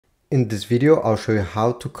In this video, I'll show you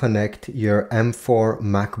how to connect your M4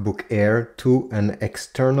 MacBook Air to an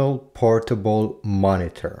external portable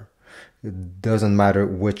monitor. It doesn't matter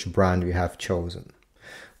which brand you have chosen.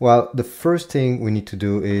 Well, the first thing we need to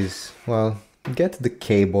do is, get the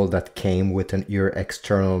cable that came with your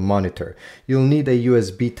external monitor. You'll need a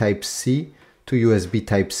USB Type-C to USB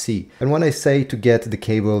Type-C. And when I say to get the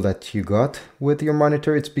cable that you got with your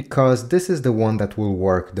monitor, it's because this is the one that will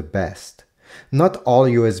work the best. Not all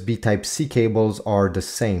USB Type-C cables are the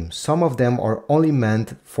same. Some of them are only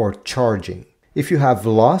meant for charging. If you have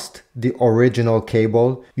lost the original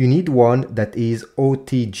cable, you need one that is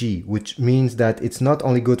OTG, which means that it's not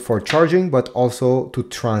only good for charging, but also to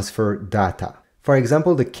transfer data. For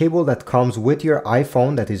example, the cable that comes with your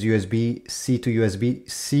iPhone, that is USB-C to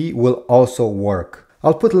USB-C, will also work.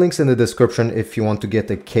 I'll put links in the description if you want to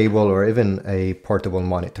get a cable or even a portable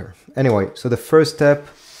monitor. Anyway, so the first step,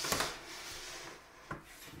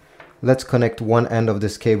 let's connect one end of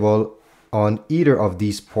this cable on either of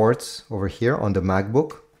these ports over here on the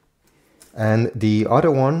MacBook. And the other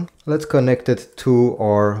one, let's connect it to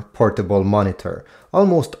our portable monitor.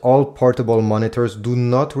 Almost all portable monitors do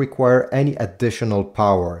not require any additional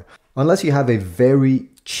power. Unless you have a very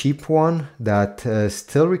cheap one that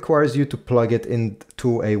still requires you to plug it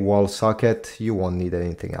into a wall socket, you won't need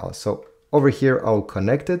anything else. So over here, I'll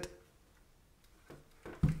connect it.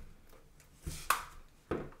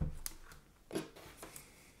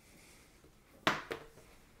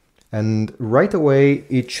 And right away,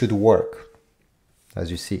 it should work, as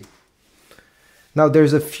you see. Now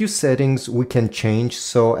there's a few settings we can change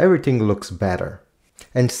so everything looks better.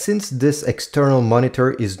 And since this external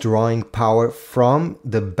monitor is drawing power from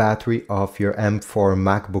the battery of your M4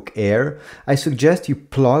 MacBook Air, I suggest you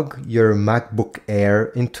plug your MacBook Air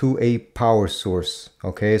into a power source.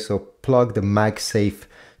 Okay, so plug the MagSafe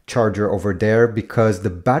charger over there, because the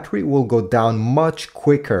battery will go down much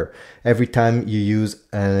quicker every time you use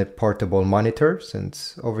a portable monitor,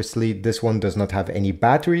 since obviously this one does not have any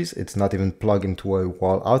batteries. It's not even plugged into a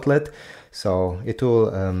wall outlet, so it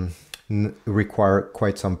will require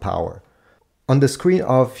quite some power. On the screen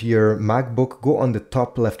of your MacBook, go on the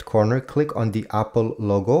top left corner, click on the Apple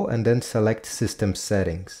logo and then select System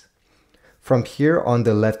Settings. From here on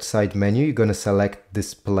the left side menu, you're going to select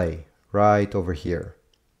Display right over here.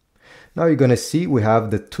 Now you're going to see we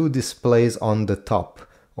have the two displays on the top,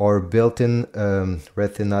 our built-in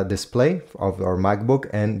Retina display of our MacBook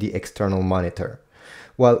and the external monitor.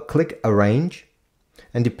 Well, click Arrange,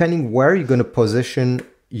 and depending where you're going to position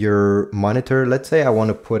your monitor, let's say I want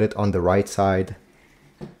to put it on the right side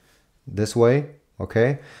this way,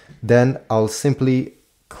 okay? Then I'll simply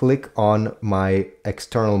click on my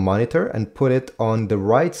external monitor and put it on the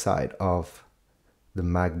right side of the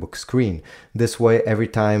MacBook screen. This way, every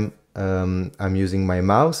time I'm using my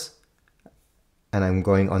mouse and I'm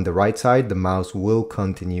going on the right side, the mouse will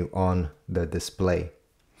continue on the display.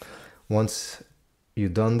 Once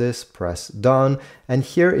you've done this, press done. And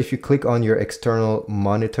here, if you click on your external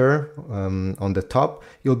monitor on the top,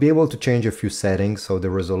 you'll be able to change a few settings. So the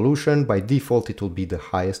resolution, by default, it will be the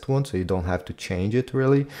highest one, so you don't have to change it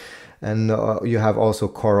really. And you have also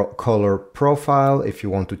color profile if you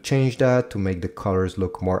want to change that to make the colors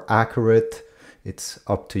look more accurate. It's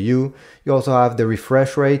up to you. You also have the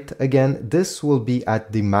refresh rate. Again, this will be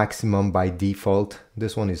at the maximum by default.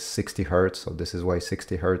 This one is 60 Hz, so this is why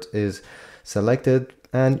 60 Hz is selected.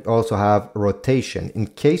 And you also have rotation in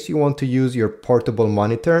case you want to use your portable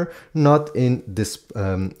monitor not in this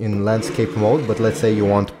in landscape mode, but let's say you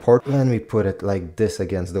want let me put it like this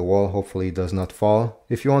against the wall, hopefully it does not fall.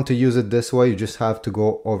 If you want to use it this way, you just have to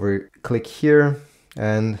go over, click here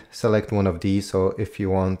and select one of these. So if you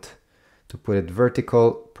want to put it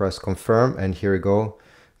vertical, press confirm, and here we go.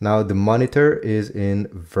 Now the monitor is in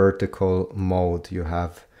vertical mode. You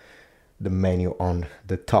have the menu on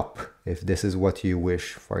the top if this is what you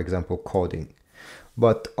wish, for example, coding.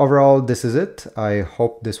 But overall, this is it. I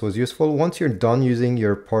hope this was useful. Once you're done using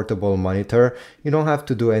your portable monitor, you don't have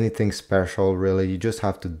to do anything special really. You just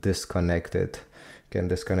have to disconnect it. You can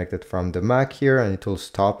disconnect it from the Mac here and it will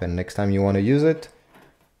stop, and next time you want to use it,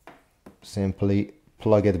 simply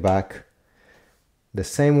plug it back the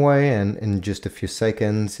same way, and in just a few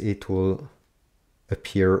seconds it will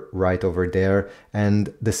appear right over there.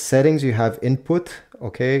 And the settings you have input,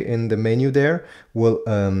 okay, in the menu there will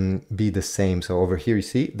be the same. So over here you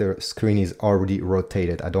see the screen is already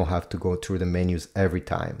rotated. I don't have to go through the menus every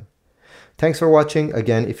time. Thanks for watching.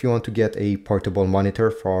 Again, if you want to get a portable monitor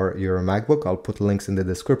for your MacBook, I'll put links in the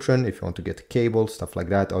description if you want to get a cable, stuff like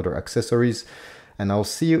that, other accessories, and I'll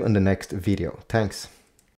see you in the next video. Thanks.